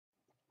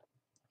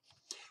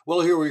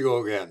Well, here we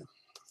go again.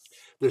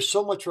 There's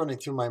so much running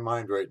through my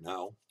mind right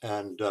now,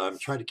 and I'm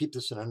trying to keep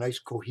this in a nice,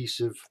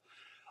 cohesive,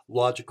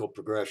 logical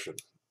progression.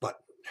 But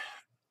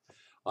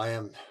I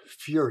am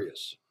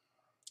furious.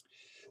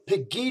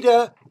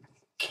 Pegida,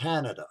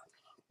 Canada.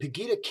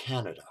 Pegida,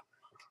 Canada.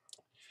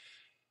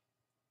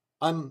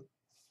 I'm.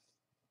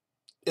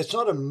 It's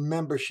not a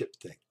membership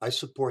thing. I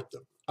support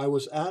them. I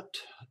was at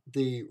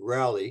the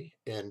rally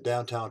in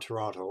downtown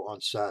Toronto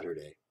on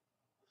Saturday.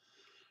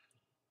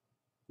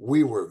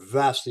 We were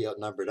vastly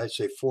outnumbered. I'd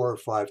say 4 or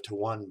 5 to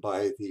 1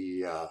 by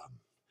the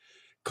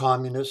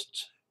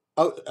communists,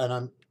 and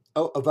I'm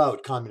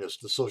avowed communists,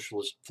 the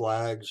socialist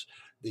flags,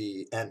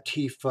 the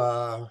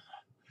Antifa.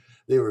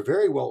 They were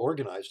very well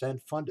organized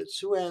and funded.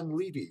 Sue Ann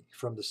Levy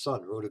from The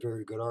Sun wrote a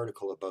very good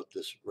article about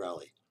this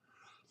rally.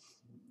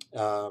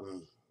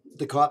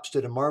 The cops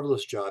did a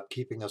marvelous job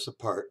keeping us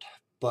apart,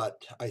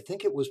 but I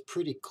think it was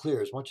pretty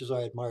clear, as much as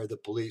I admire the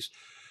police,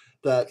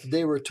 that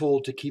they were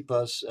told to keep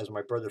us, as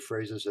my brother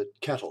phrases it,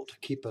 kettled,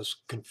 keep us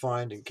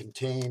confined and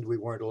contained. We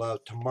weren't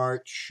allowed to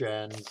march,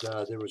 and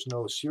there was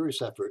no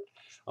serious effort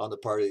on the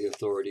part of the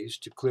authorities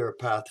to clear a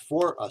path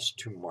for us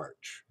to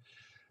march.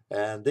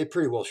 And they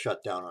pretty well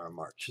shut down our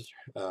march.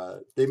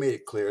 They made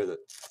it clear that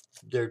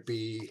there'd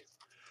be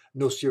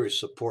no serious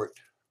support.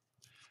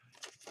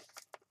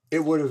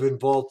 It would have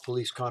involved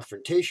police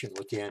confrontation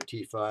with the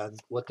Antifa, and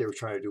what they were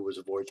trying to do was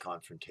avoid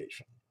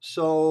confrontation.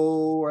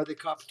 So, are they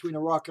caught between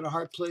a rock and a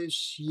hard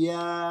place?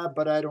 Yeah,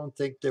 but I don't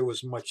think there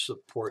was much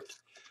support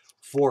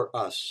for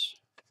us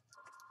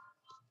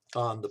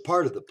on the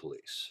part of the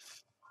police.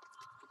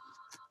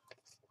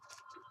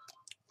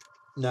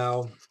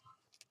 Now,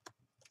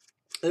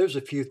 there's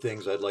a few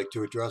things I'd like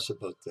to address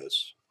about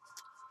this.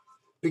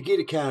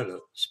 Pegida Canada,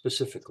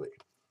 specifically.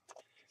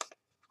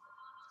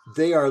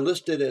 They are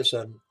listed as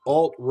an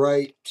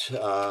alt-right,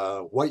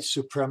 white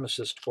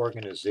supremacist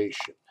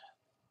organization.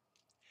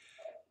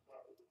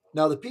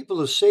 Now, the people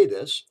who say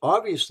this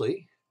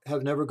obviously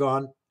have never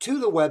gone to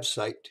the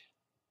website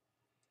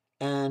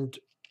and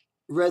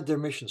read their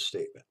mission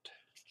statement.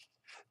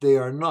 They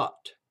are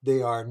not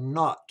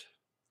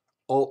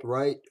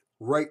alt-right,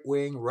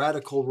 right-wing,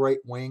 radical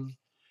right-wing.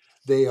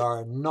 They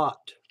are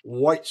not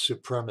white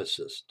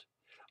supremacist.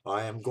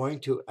 I am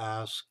going to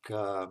ask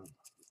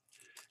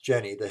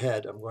Jenny, the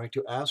head, I'm going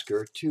to ask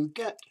her to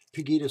get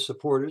Pegida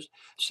supporters,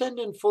 send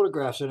in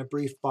photographs and a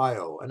brief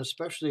bio, and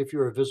especially if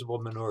you're a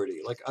visible minority.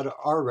 Like at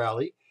our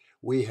rally,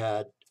 we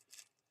had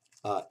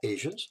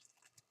Asians,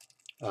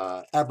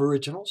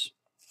 Aboriginals,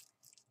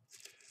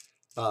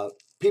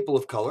 people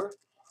of color.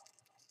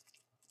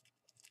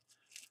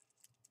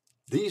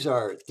 These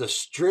are the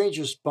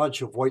strangest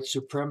bunch of white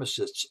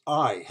supremacists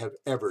I have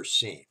ever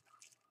seen.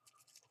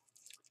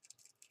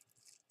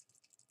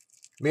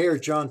 Mayor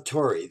John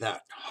Tory,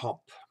 that hump.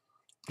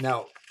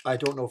 Now, I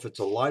don't know if it's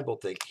a libel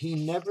thing. He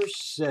never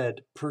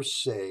said per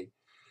se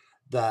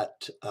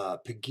that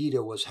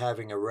Pegida was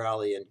having a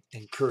rally and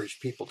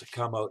encouraged people to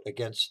come out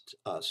against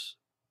us.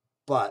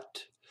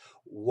 But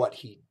what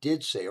he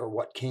did say, or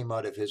what came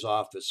out of his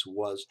office,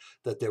 was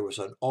that there was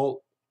an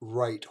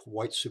alt-right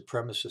white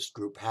supremacist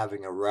group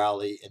having a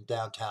rally in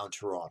downtown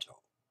Toronto.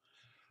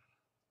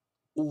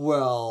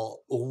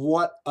 Well,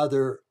 what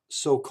other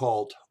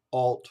so-called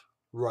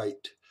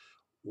alt-right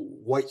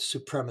white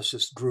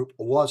supremacist group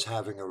was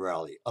having a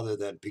rally other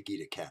than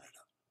Pegida Canada?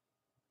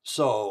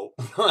 So,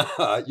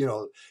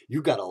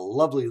 you got a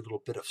lovely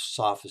little bit of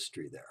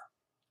sophistry there.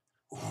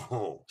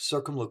 Oh,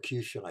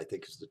 circumlocution, I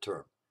think, is the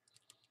term.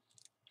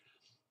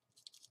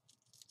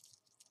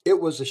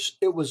 It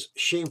was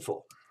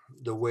shameful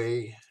the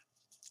way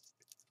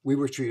we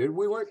were treated.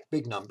 We weren't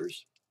big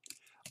numbers.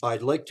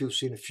 I'd like to have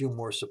seen a few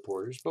more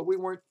supporters, but we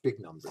weren't big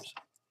numbers.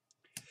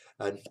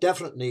 And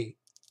definitely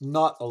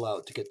not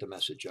allowed to get the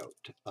message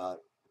out.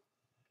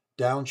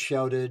 Down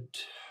shouted,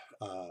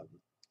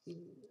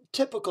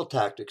 typical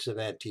tactics of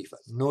Antifa,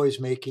 noise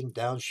making,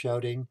 down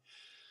shouting.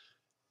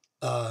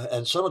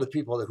 And some of the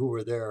people who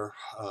were there,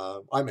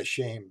 I'm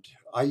ashamed.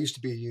 I used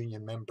to be a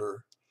union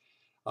member,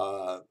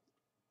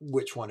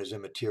 which one is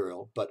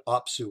immaterial, but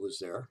OPSU was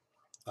there.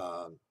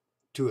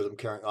 Two of them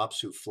carrying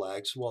OPSU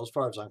flags. Well, as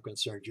far as I'm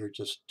concerned, you're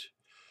just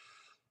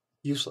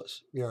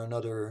useless. You're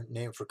another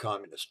name for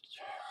communist.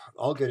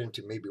 I'll get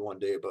into maybe one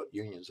day about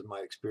unions and my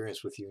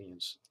experience with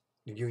unions,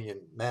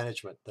 union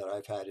management that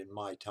I've had in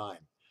my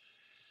time.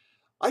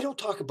 I don't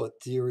talk about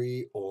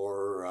theory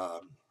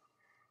or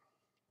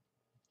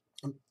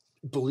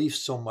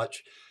beliefs so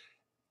much.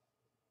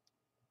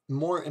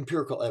 More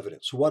empirical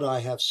evidence, what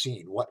I have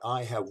seen, what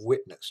I have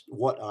witnessed,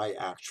 what I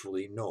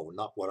actually know,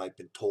 not what I've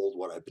been told,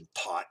 what I've been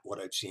taught, what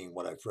I've seen,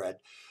 what I've read.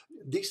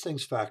 These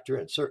things factor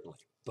in, certainly.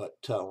 But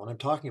when I'm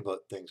talking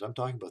about things, I'm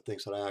talking about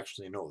things that I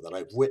actually know, that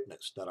I've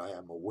witnessed, that I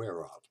am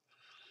aware of.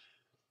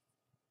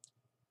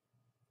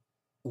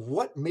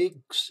 What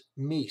makes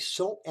me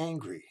so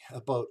angry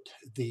about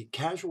the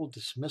casual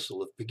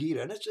dismissal of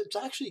Pegida, and it's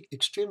actually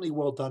extremely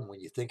well done when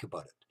you think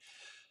about it.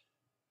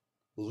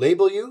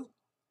 Label you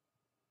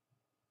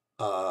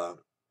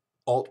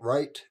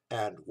alt-right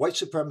and white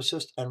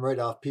supremacist, and right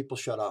off, people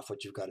shut off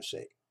what you've got to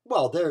say.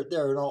 well,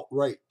 they're an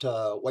alt-right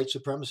white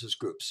supremacist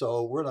group,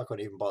 so we're not going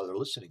to even bother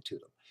listening to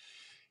them.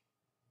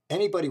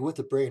 Anybody with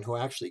a brain who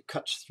actually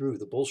cuts through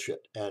the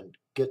bullshit and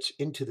gets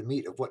into the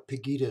meat of what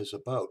Pegida is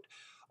about,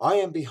 I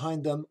am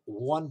behind them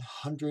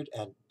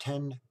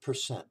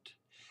 110%.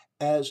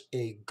 As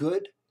a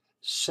good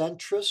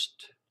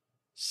centrist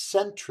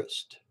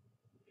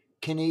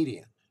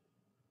Canadian,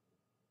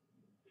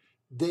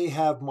 they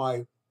have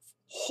my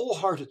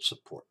wholehearted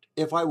support.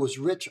 If I was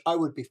rich, I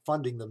would be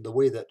funding them the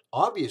way that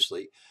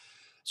obviously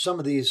some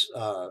of these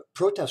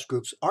protest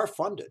groups are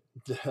funded.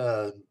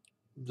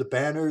 The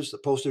banners, the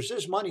posters,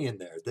 there's money in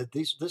there.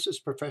 This is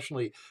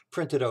professionally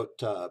printed out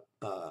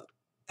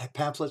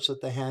pamphlets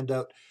that they hand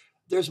out.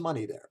 There's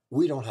money there.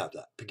 We don't have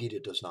that.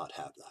 Pegida does not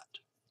have that.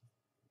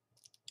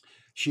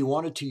 She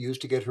wanted to use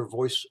to get her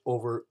voice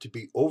over to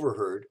be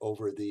overheard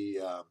over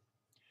the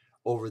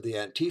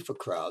Antifa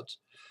crowds.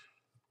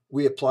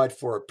 We applied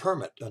for a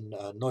permit,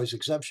 a noise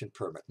exemption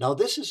permit. Now,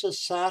 this is a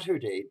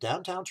Saturday,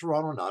 downtown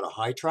Toronto, not a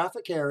high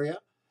traffic area,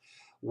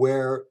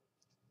 where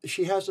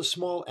she has a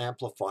small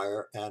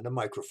amplifier and a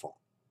microphone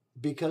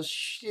because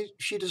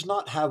she does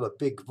not have a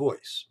big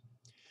voice,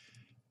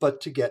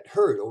 but to get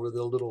heard over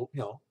the little,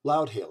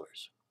 loud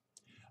hailers.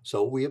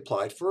 So we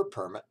applied for a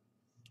permit.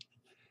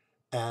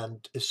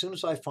 And as soon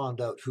as I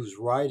found out whose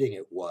riding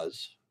it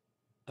was,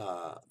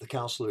 the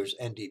councillor's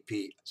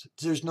NDP,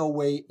 there's no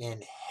way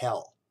in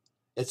hell.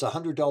 It's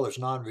 $100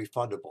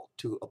 non-refundable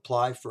to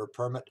apply for a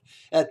permit.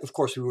 And of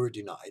course, we were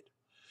denied.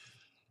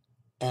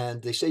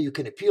 And they say you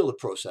can appeal the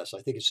process.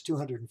 I think it's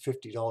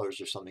 $250 or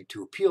something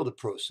to appeal the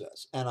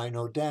process. And I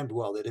know damned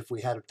well that if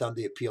we had done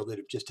the appeal, they'd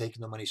have just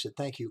taken the money, said,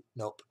 thank you,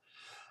 nope.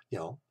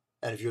 And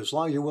if as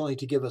long as you're willing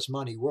to give us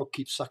money, we'll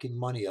keep sucking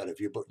money out of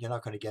you, but you're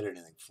not going to get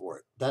anything for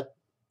it. That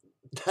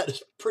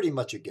is pretty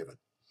much a given.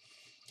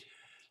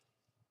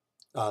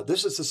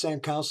 This is the same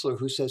councillor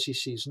who says he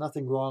sees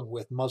nothing wrong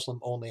with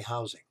Muslim-only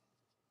housing.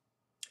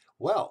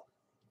 Well,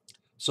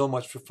 so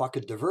much for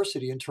fucking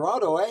diversity in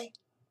Toronto, eh?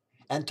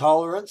 And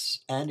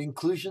tolerance and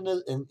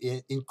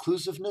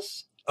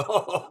inclusiveness.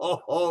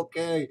 Oh,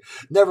 okay.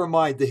 Never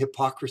mind. The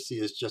hypocrisy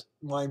is just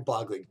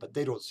mind-boggling, but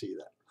they don't see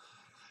that.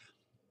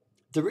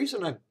 The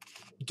reason I'm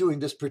doing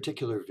this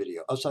particular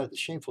video, outside of the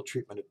shameful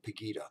treatment of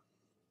Pegida,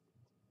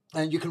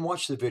 and you can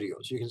watch the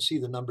videos, you can see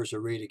the numbers are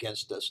arrayed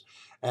against us.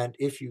 And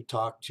if you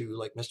talk to,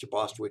 like, Mr.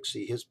 Bostwick,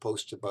 see his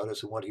posts about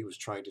us and what he was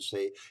trying to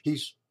say,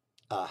 he's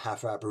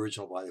half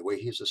Aboriginal, by the way.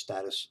 He is a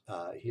status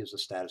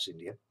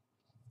Indian.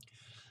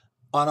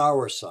 On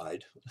our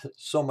side,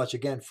 so much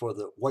again for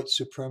the white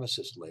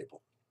supremacist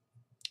label.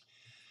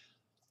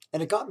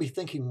 And it got me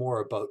thinking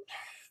more about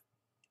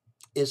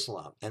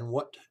Islam and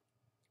what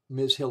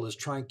Ms. Hill is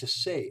trying to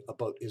say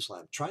about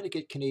Islam, trying to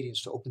get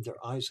Canadians to open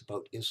their eyes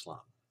about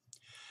Islam.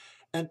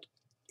 And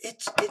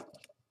it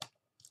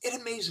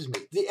amazes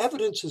me. The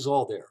evidence is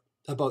all there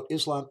about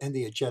Islam and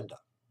the agenda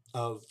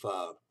of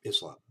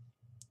Islam.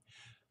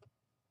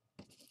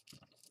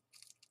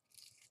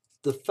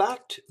 The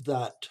fact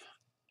that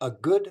a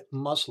good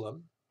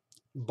Muslim,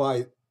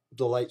 by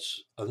the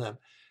lights of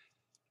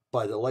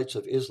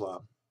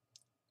Islam,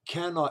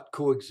 cannot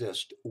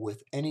coexist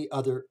with any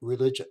other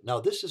religion. Now,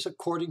 this is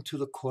according to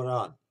the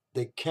Quran.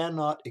 They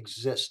cannot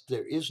exist.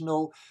 There is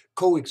no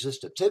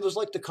coexistence. It was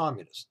like the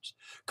communists.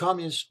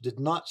 Communists did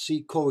not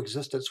see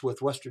coexistence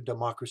with Western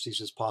democracies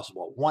as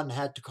possible. One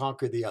had to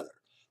conquer the other.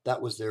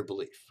 That was their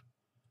belief.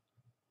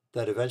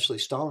 That eventually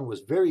Stalin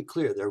was very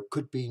clear there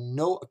could be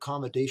no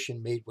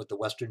accommodation made with the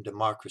Western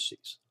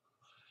democracies.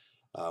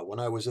 When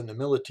I was in the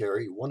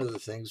military, one of the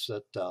things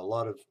that a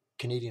lot of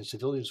Canadian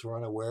civilians were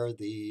unaware,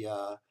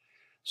 the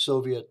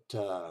Soviet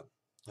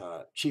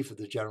chief of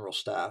the general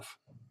staff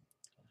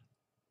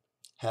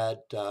had,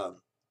 I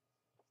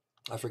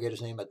forget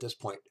his name at this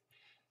point,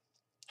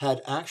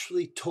 had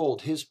actually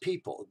told his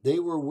people he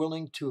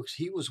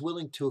was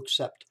willing to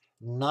accept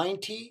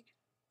 90%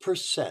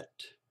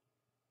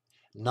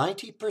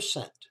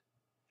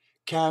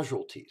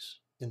 casualties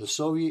in the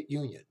Soviet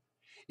Union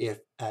if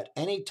at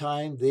any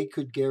time they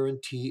could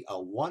guarantee a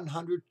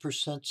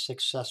 100%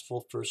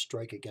 successful first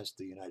strike against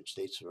the United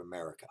States of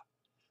America.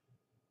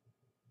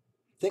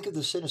 Think of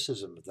the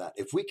cynicism of that.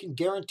 If we can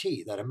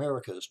guarantee that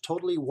America is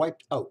totally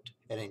wiped out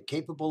and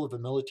incapable of a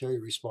military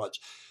response,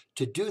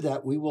 to do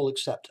that, we will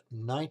accept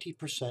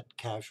 90%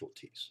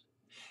 casualties.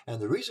 And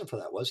the reason for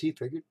that was he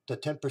figured the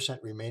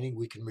 10% remaining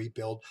we can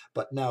rebuild,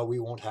 but now we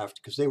won't have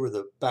to, because they were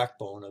the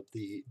backbone of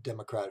the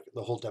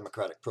whole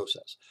democratic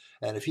process.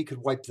 And if he could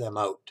wipe them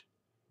out,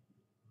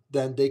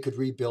 then they could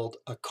rebuild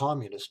a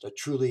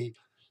truly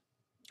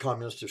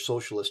communist or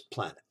socialist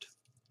planet.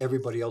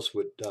 Everybody else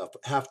would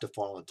have to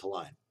fall into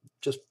line,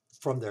 just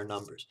from their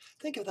numbers.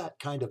 Think of that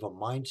kind of a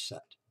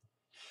mindset.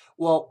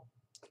 Well,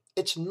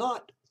 it's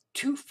not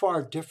too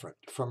far different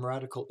from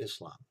radical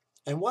Islam.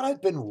 And what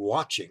I've been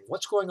watching,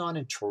 what's going on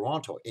in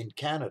Toronto, in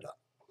Canada,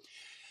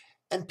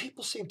 and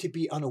people seem to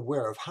be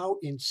unaware of how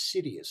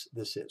insidious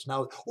this is.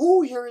 Now,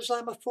 you're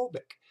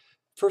Islamophobic.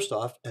 First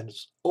off, and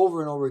it's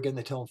over and over again,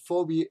 they tell them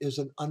phobia is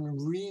an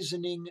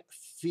unreasoning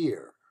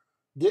fear.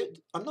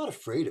 I'm not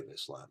afraid of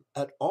Islam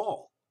at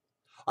all.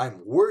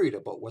 I'm worried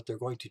about what they're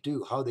going to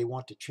do, how they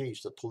want to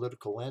change the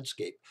political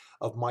landscape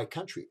of my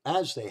country,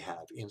 as they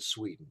have in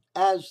Sweden,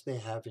 as they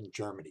have in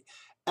Germany,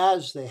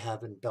 as they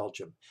have in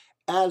Belgium,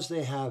 as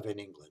they have in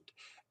England,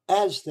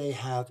 as they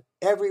have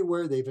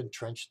everywhere they've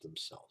entrenched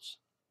themselves.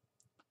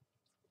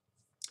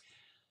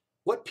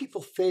 What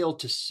people fail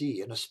to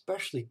see, and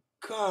especially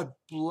God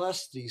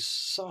bless these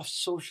soft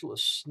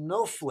socialist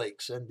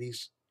snowflakes and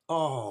these,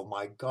 oh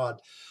my God,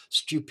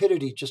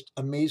 stupidity just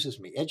amazes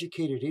me.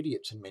 Educated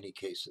idiots in many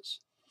cases.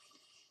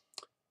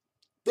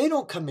 They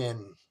don't come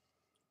in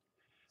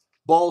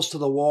balls to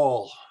the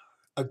wall,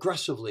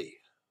 aggressively,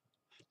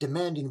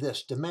 demanding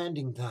this,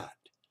 demanding that.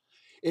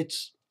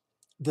 It's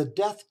the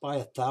death by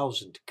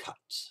 1,000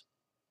 cuts,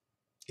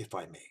 if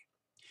I may.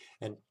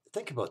 And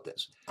think about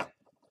this.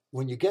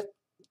 When you get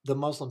the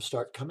Muslims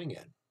start coming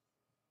in,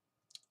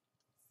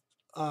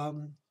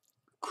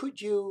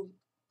 could you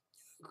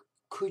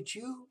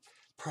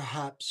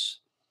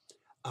perhaps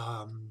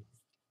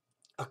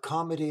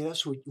accommodate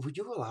us? Would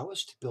you allow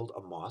us to build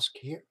a mosque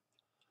here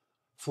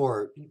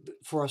for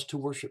us to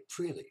worship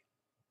freely?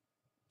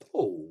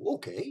 Oh,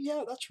 okay,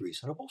 yeah, that's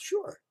reasonable.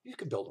 Sure, you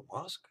can build a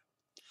mosque.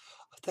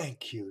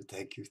 Thank you,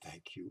 thank you,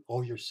 thank you.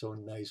 Oh, you're so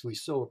nice. We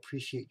so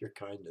appreciate your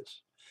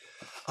kindness.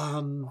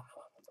 Um,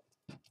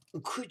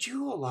 could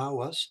you allow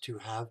us to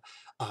have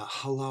a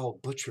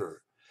halal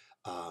butcher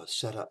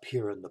set up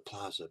here in the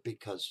plaza,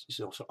 because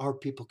so our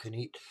people can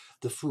eat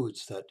the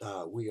foods that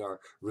we are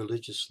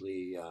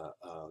religiously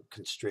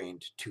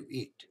constrained to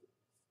eat?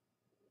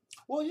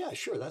 Well, yeah,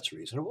 sure, that's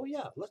reasonable.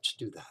 Yeah, let's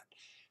do that.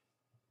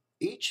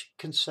 Each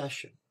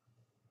concession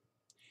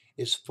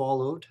is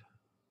followed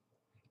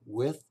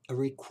with a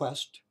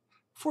request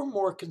for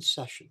more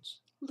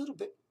concessions. A little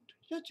bit.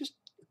 Yeah, just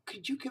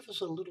could you give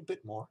us a little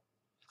bit more?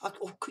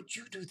 Oh, could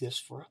you do this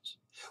for us?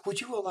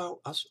 Would you allow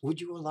us?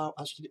 Would you allow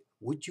us to?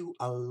 Would you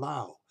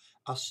allow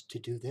us to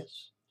do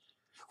this?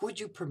 Would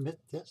you permit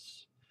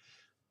this?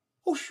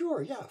 Oh,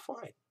 sure, yeah,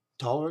 fine.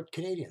 Tolerant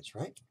Canadians,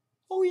 right?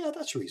 Oh, yeah,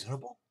 that's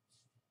reasonable.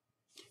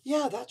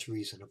 Yeah, that's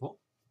reasonable.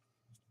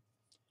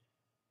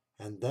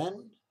 And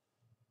then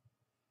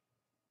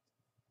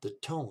the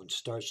tone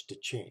starts to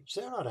change.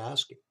 They're not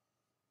asking.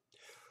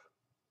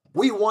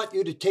 We want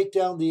you to take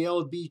down the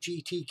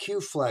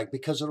LGBTQ flag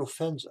because it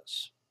offends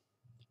us.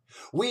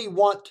 We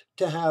want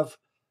to have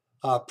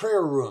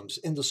prayer rooms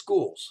in the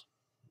schools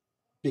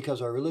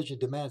because our religion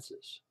demands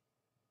this.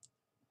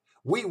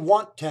 We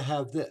want to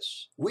have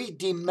this. We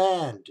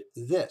demand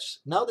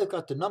this. Now they've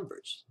got the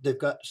numbers. They've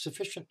got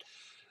sufficient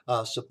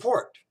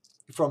support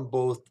from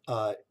both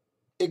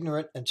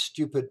ignorant and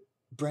stupid,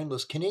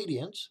 brainless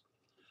Canadians,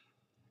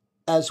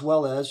 as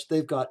well as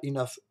they've got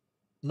enough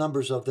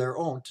numbers of their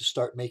own to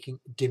start making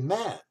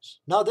demands.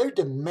 Now they're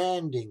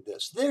demanding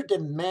this. They're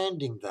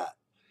demanding that.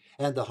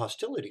 And the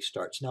hostility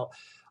starts. Now,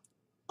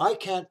 I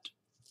can't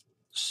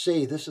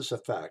say this is a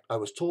fact. I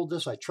was told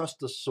this, I trust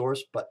the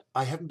source, but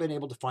I haven't been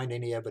able to find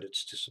any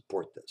evidence to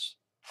support this.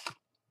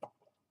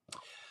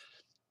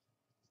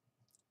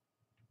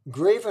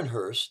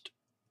 Gravenhurst,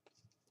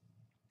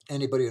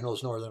 anybody who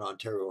knows Northern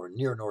Ontario or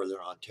near Northern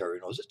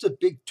Ontario knows it's a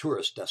big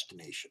tourist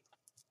destination.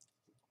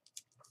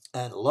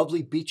 And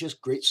lovely beaches,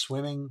 great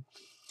swimming.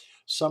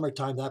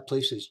 Summertime, that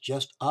place is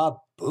just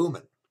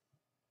booming.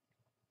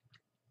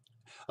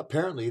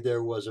 Apparently,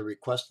 there was a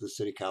request to the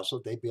city council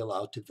that they be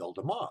allowed to build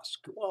a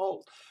mosque.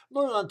 Well,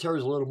 Northern Ontario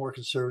is a little more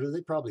conservative.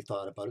 They probably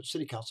thought about it.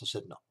 City council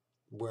said, no,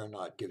 we're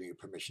not giving you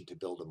permission to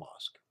build a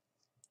mosque.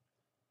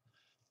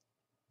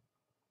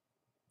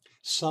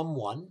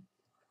 Someone,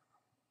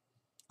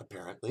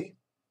 apparently,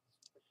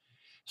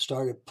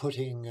 started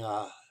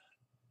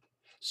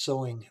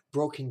sewing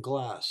broken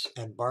glass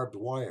and barbed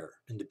wire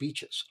in the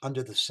beaches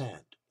under the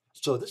sand.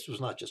 So this was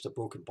not just a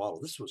broken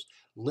bottle. This was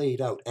laid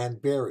out and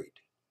buried.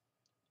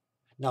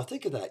 Now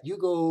think of that. You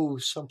go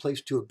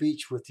someplace to a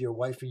beach with your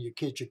wife and your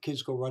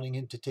kids go running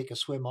in to take a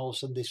swim, all of a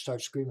sudden they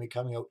start screaming,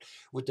 coming out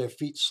with their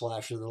feet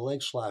slashed or their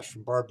legs slashed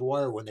from barbed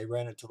wire when they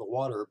ran into the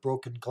water, or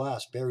broken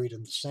glass buried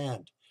in the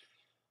sand.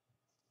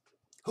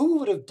 Who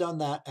would have done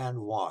that and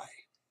why?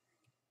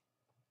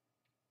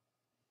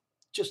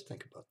 Just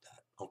think about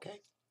that,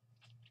 okay?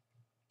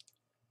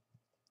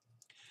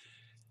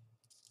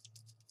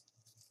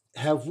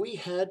 Have we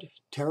had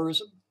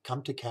terrorism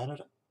come to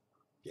Canada?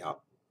 Yeah.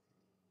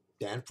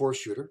 Danforth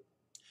shooter.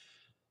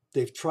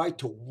 They've tried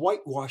to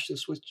whitewash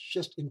this, which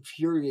just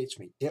infuriates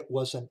me. It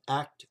was an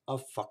act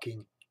of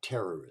fucking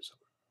terrorism.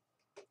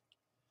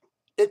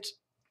 It's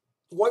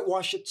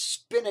whitewash it,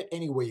 spin it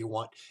any way you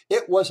want.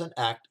 It was an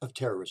act of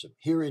terrorism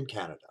here in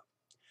Canada.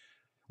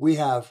 We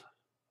have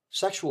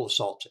sexual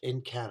assaults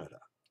in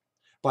Canada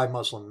by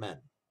Muslim men,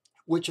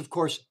 which of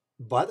course,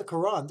 by the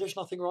Quran, there's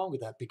nothing wrong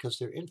with that because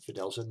they're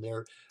infidels and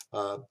they're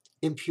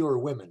impure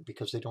women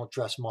because they don't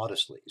dress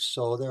modestly.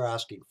 So they're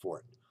asking for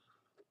it.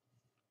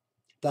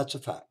 That's a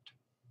fact.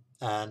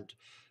 And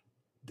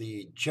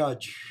the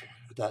judge,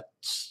 that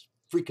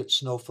freaking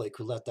snowflake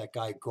who let that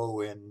guy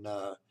go in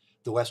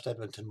the West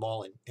Edmonton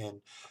Mall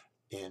in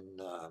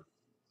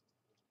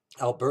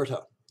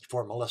Alberta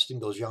for molesting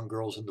those young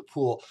girls in the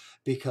pool,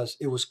 because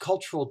it was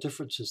cultural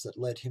differences that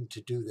led him to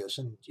do this.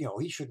 And,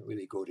 he shouldn't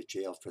really go to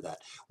jail for that.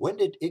 When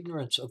did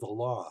ignorance of the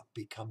law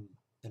become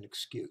an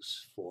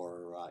excuse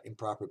for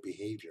improper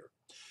behavior?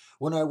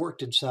 When I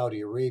worked in Saudi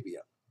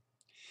Arabia,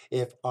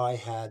 if I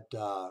had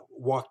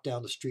walked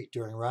down the street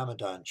during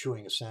Ramadan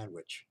chewing a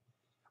sandwich,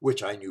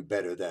 which I knew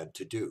better than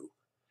to do,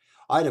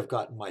 I'd have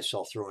gotten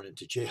myself thrown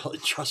into jail.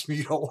 And trust me,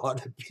 you don't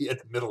want to be in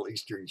a Middle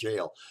Eastern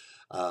jail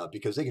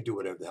because they can do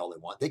whatever the hell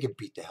they want. They can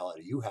beat the hell out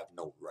of you. You have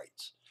no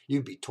rights. You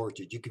can be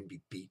tortured. You can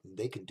be beaten.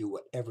 They can do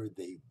whatever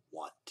they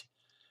want.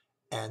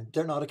 And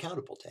they're not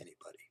accountable to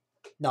anybody.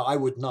 Now, I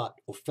would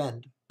not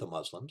offend the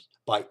Muslims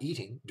by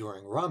eating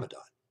during Ramadan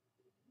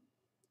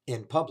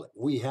in public.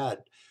 We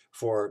had,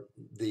 for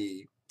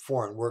the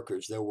foreign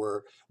workers,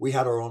 we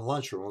had our own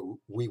lunchroom.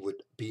 We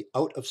would be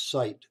out of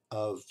sight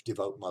of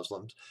devout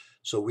Muslims,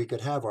 so we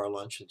could have our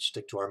lunch and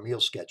stick to our meal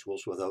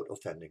schedules without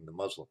offending the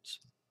Muslims.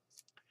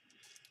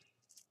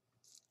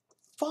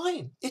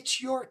 Fine,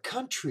 it's your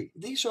country.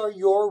 These are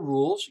your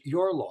rules,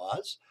 your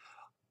laws.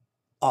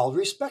 I'll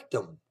respect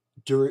them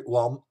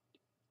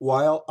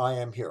while I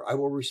am here. I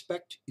will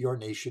respect your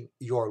nation,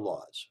 your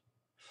laws.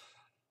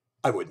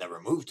 I would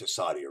never move to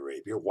Saudi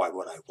Arabia. Why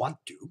would I want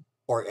to?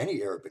 Or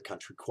any Arabic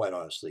country, quite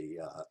honestly.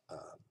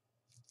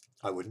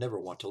 I would never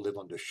want to live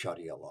under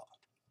Sharia law.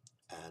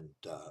 And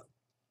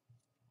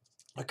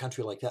a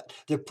country like that,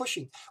 they're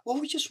pushing, well,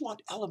 we just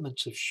want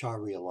elements of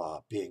Sharia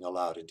law being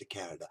allowed into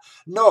Canada.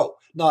 No,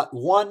 not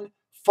one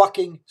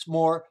fucking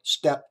more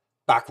step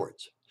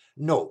backwards.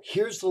 No,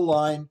 here's the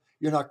line.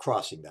 You're not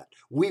crossing that.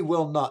 We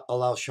will not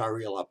allow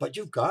Sharia law. But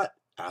you've got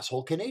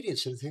asshole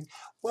Canadians that think,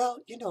 well,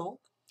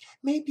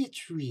 maybe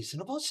it's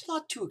reasonable. It's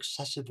not too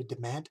excessive a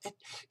demand. And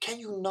can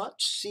you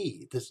not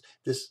see this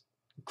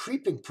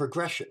creeping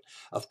progression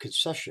of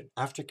concession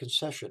after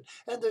concession?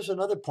 And there's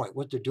another point.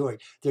 What they're doing,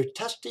 they're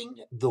testing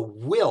the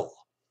will.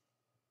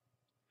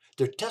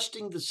 They're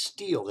testing the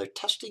steel. They're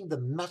testing the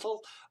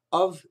metal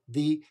of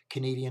the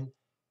Canadian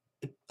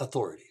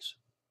authorities.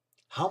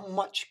 How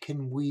much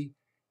can we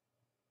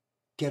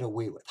get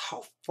away with?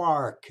 How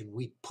far can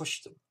we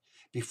push them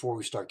before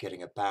we start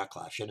getting a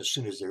backlash? And as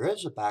soon as there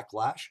is a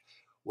backlash,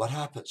 what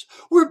happens?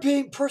 We're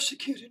being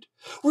persecuted.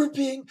 We're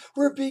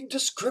being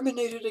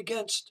discriminated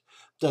against.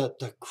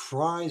 The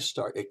cries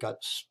start. It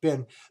got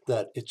spin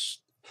that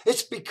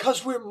it's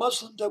because we're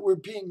Muslim that we're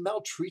being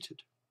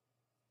maltreated.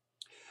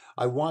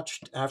 I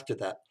watched after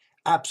that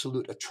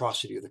absolute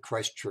atrocity of the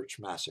Christchurch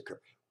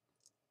massacre.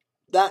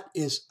 That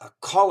is a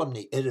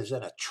calumny. It is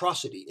an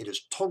atrocity. It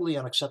is totally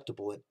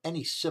unacceptable in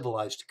any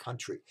civilized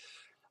country.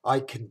 I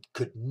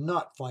could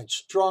not find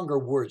stronger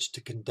words to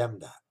condemn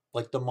that,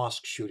 like the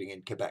mosque shooting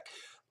in Quebec.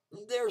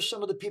 There are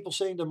some of the people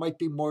saying there might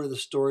be more to the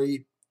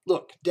story.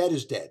 Look, dead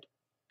is dead.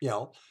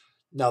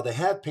 Now they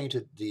have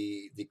painted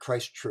the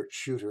Christchurch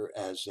shooter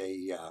as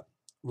a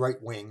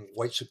right-wing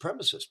white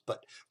supremacist,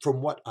 but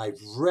from what I've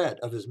read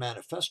of his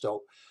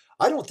manifesto,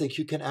 I don't think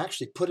you can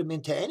actually put him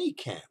into any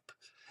camp.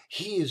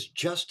 He is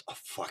just a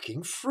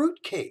fucking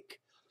fruitcake.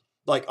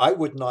 Like, I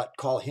would not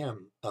call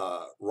him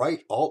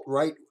right,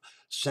 alt-right,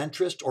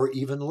 centrist, or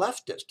even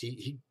leftist.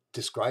 He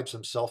describes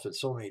himself in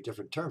so many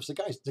different terms.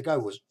 The guy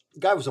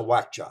was a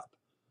whack job,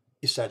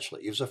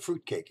 essentially. He was a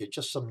fruitcake. He's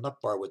just some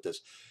nutbar with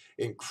this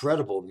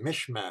incredible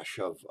mishmash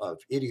of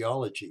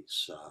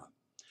ideologies.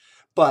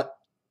 But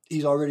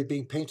he's already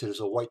being painted as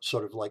a white,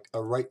 sort of like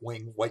a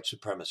right-wing white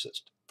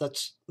supremacist.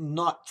 That's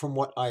not from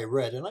what I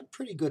read, and I'm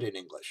pretty good in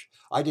English.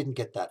 I didn't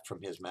get that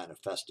from his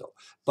manifesto,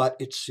 but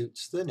it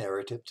suits the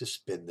narrative to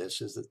spin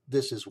this as that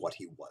this is what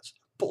he was.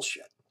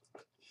 Bullshit.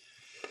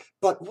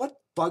 But what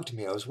bugged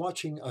me, I was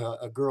watching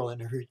a girl in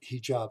her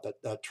hijab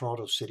at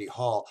Toronto City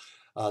Hall.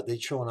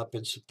 They'd shown up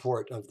in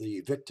support of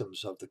the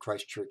victims of the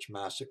Christchurch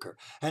massacre,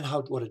 and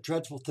what a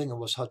dreadful thing it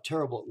was, how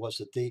terrible it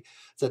was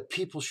that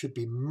people should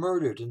be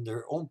murdered in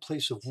their own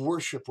place of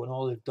worship when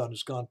all they've done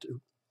is gone to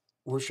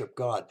worship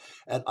God.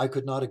 And I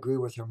could not agree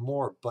with her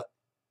more, but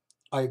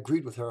I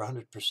agreed with her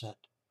 100%.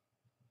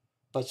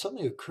 But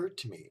something occurred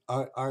to me.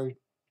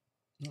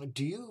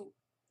 Do you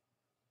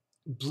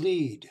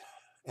bleed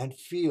and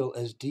feel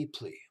as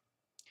deeply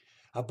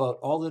about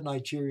all the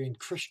Nigerian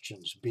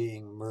Christians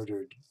being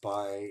murdered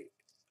by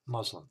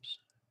Muslims?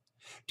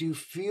 Do you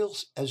feel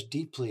as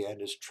deeply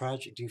and as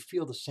tragic? Do you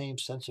feel the same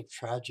sense of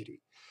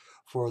tragedy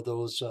for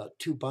those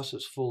two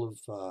buses full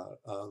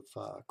of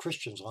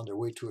Christians on their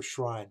way to a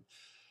shrine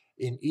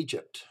in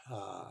Egypt,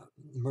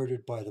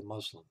 murdered by the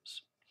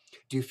Muslims?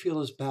 Do you feel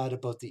as bad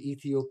about the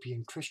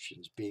Ethiopian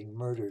Christians being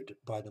murdered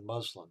by the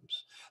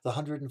Muslims? The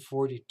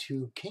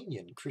 142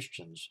 Kenyan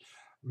Christians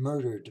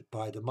murdered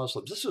by the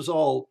Muslims. This was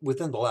all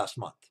within the last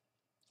month.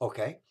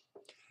 Okay?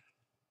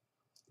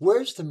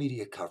 Where's the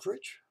media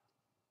coverage?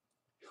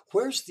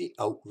 Where's the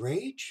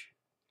outrage?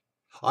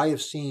 I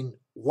have seen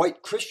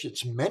white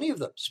Christians, many of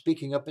them,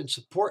 speaking up in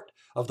support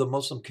of the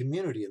Muslim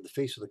community in the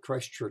face of the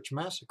Christchurch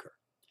massacre.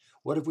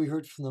 What have we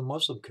heard from the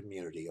Muslim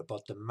community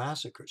about the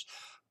massacres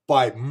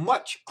by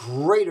much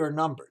greater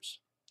numbers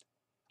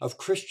of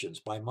Christians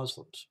by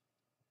Muslims?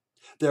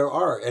 There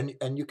are,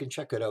 and you can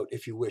check it out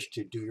if you wish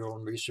to do your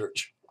own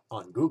research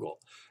on Google.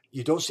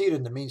 You don't see it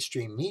in the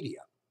mainstream media,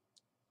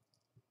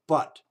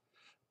 but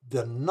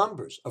the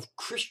numbers of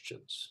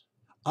Christians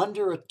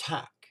under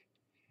attack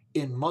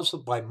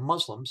by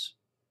Muslims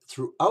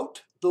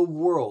throughout the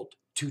world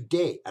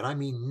today, and I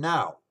mean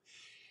now,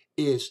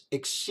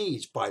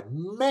 exceeds by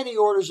many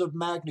orders of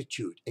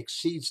magnitude,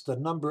 exceeds the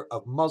number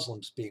of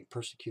Muslims being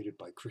persecuted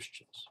by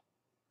Christians.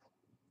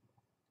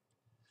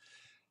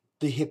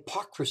 The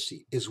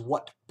hypocrisy is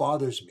what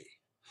bothers me.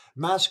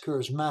 Massacre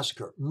is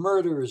massacre,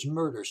 murder is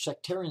murder,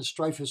 sectarian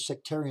strife is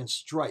sectarian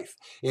strife.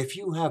 If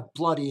you have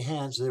bloody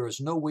hands, there is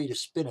no way to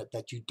spin it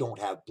that you don't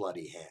have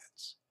bloody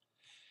hands.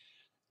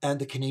 And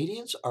the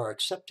Canadians are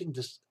accepting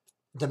this.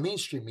 The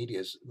mainstream media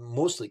is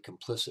mostly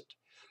complicit.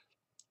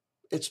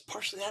 It's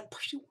partially that,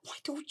 partially, why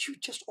don't you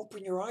just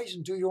open your eyes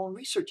and do your own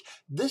research?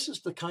 This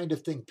is the kind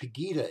of thing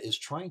Pegida is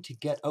trying to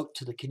get out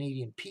to the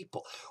Canadian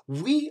people.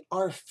 We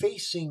are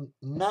facing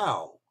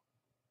now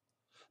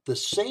the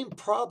same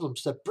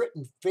problems that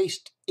Britain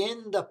faced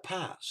in the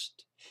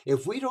past.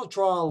 If we don't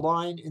draw a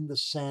line in the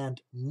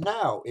sand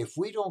now, if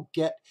we don't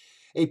get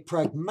a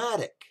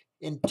pragmatic,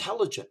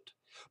 intelligent,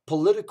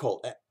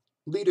 political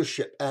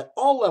leadership at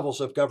all levels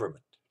of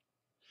government,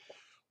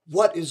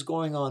 what is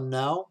going on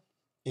now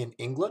in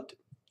England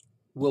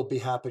will be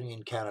happening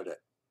in Canada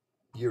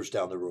years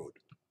down the road.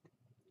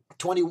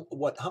 12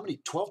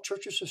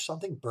 churches or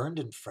something burned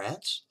in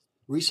France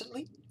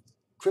recently?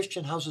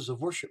 Christian houses of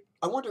worship.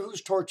 I wonder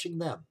who's torching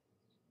them.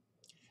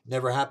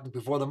 Never happened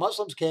before the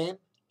Muslims came.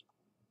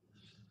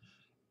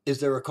 Is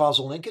there a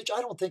causal linkage?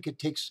 I don't think it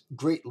takes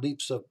great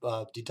leaps of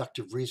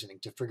deductive reasoning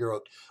to figure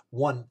out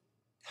one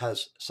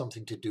has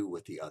something to do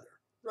with the other,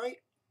 right?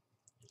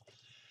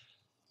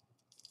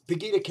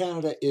 Pegida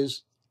Canada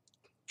is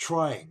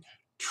trying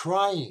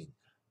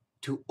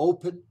to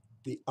open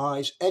the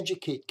eyes,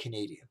 educate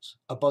Canadians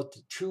about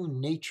the true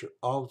nature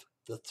of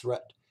the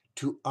threat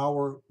to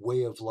our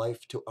way of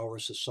life, to our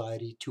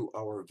society, to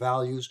our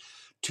values,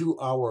 to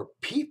our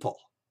people.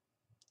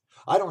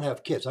 I don't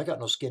have kids. I got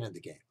no skin in the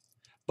game.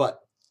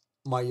 But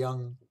my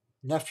young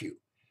nephew,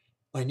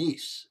 my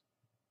niece,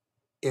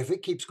 if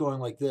it keeps going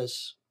like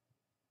this,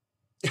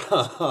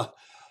 I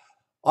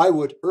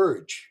would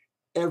urge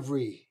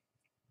every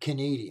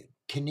Canadian,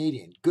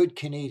 good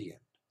Canadian,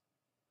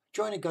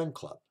 join a gun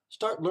club.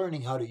 Start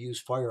learning how to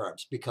use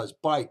firearms because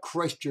by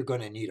Christ, you're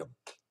going to need them.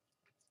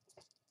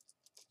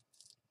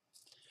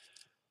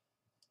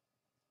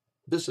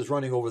 This is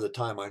running over the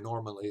time I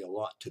normally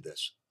allot to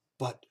this,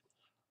 but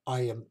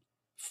I am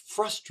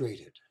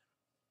frustrated.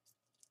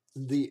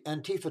 The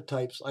Antifa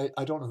types,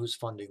 I don't know who's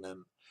funding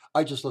them.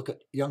 I just look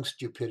at young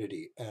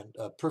stupidity and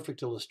a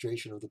perfect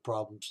illustration of the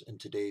problems in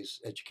today's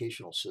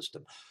educational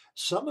system.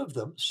 Some of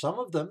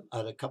them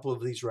at a couple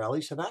of these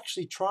rallies have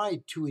actually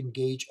tried to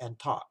engage and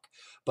talk.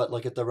 But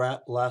like at the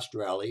last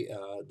rally,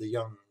 the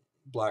young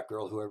black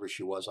girl, whoever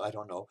she was, I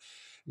don't know,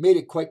 made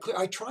it quite clear.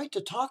 I tried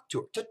to talk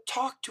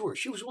to her.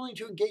 She was willing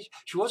to engage.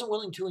 She wasn't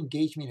willing to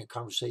engage me in a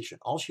conversation.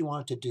 All she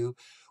wanted to do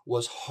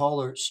was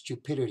holler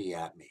stupidity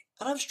at me.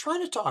 And I was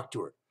trying to talk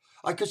to her.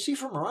 I could see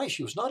from her eyes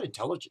she was not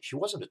intelligent. She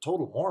wasn't a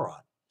total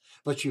moron,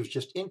 but she was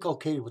just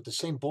inculcated with the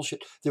same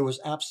bullshit. She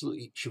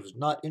was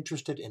not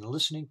interested in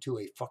listening to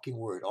a fucking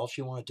word. All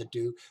she wanted to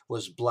do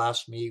was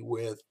blast me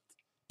with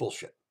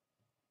bullshit.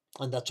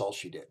 And that's all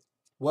she did.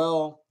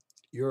 Well,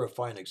 you're a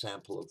fine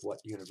example of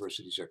what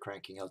universities are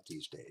cranking out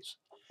these days.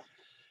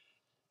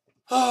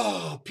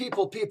 Oh,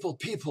 people,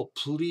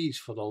 please,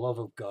 for the love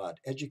of God,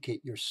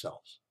 educate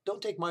yourselves.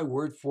 Don't take my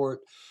word for it.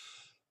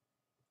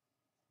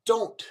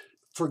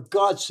 For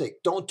God's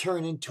sake, don't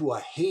turn into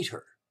a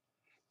hater,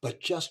 but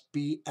just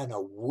be an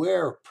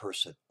aware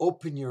person.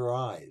 Open your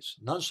eyes.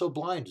 None so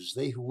blind as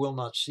they who will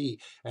not see.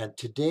 And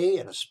today,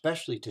 and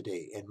especially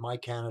today in my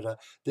Canada,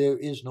 there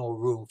is no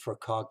room for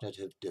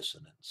cognitive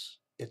dissonance.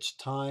 It's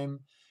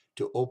time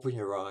to open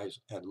your eyes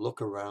and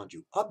look around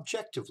you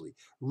objectively,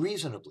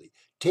 reasonably.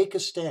 Take a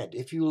stand.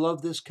 If you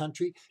love this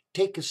country,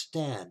 take a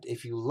stand.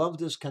 If you love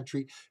this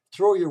country,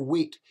 throw your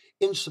weight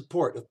in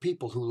support of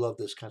people who love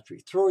this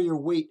country. Throw your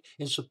weight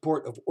in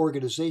support of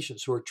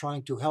organizations who are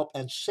trying to help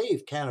and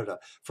save Canada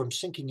from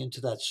sinking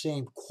into that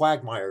same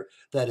quagmire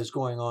that is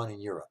going on in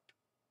Europe.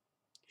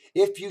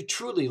 If you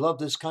truly love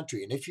this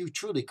country, and if you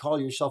truly call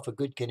yourself a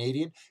good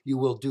Canadian, you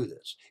will do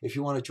this. If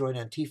you want to join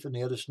Antifa and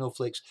the other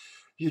snowflakes,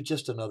 you're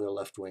just another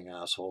left-wing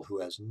asshole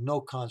who has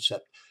no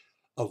concept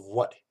of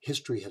what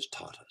history has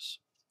taught us.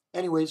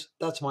 Anyways,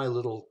 that's my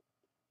little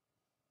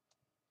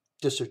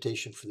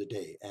dissertation for the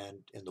day. And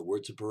in the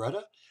words of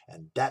Beretta,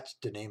 and that's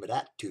the name of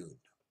that tune.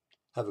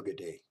 Have a good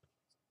day.